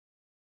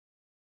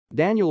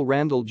Daniel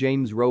Randall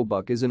James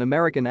Roebuck is an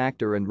American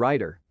actor and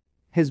writer.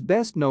 His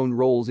best-known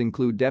roles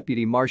include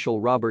Deputy Marshal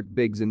Robert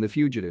Biggs in The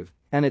Fugitive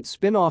and its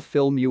spin-off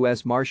film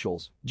U.S.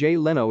 Marshals, Jay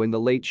Leno in The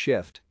Late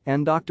Shift,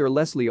 and Dr.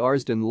 Leslie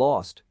Arzt in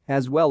Lost,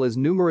 as well as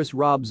numerous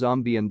Rob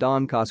Zombie and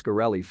Don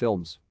Coscarelli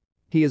films.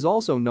 He is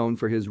also known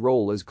for his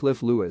role as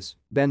Cliff Lewis,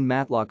 Ben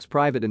Matlock's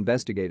private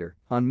investigator,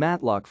 on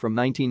Matlock from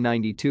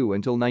 1992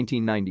 until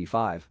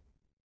 1995.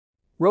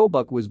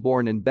 Roebuck was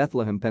born in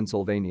Bethlehem,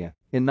 Pennsylvania,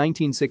 in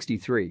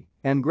 1963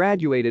 and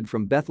graduated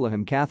from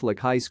Bethlehem Catholic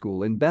High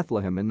School in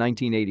Bethlehem in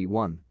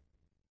 1981.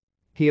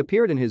 He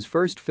appeared in his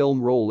first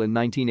film role in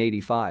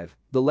 1985,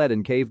 The Lead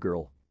and Cave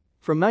Girl.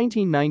 From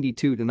 1992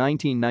 to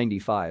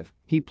 1995,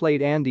 he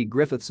played Andy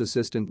Griffith's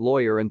assistant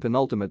lawyer and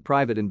penultimate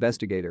private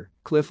investigator,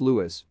 Cliff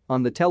Lewis,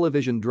 on the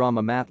television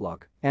drama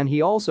Matlock, and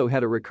he also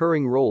had a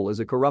recurring role as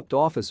a corrupt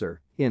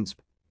officer, INSP.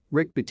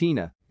 Rick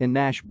Pitino, in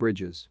Nash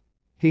Bridges.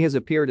 He has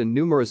appeared in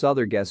numerous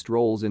other guest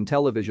roles in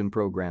television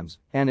programs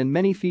and in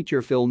many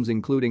feature films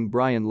including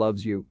Brian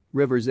Loves You,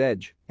 River's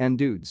Edge, and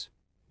Dudes.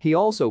 He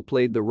also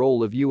played the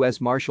role of U.S.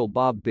 Marshal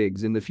Bob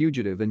Biggs in The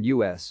Fugitive and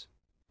U.S.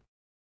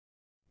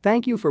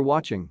 Thank you for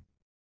watching.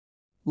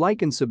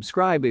 Like and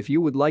subscribe if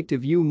you would like to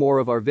view more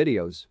of our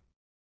videos.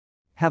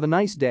 Have a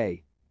nice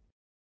day.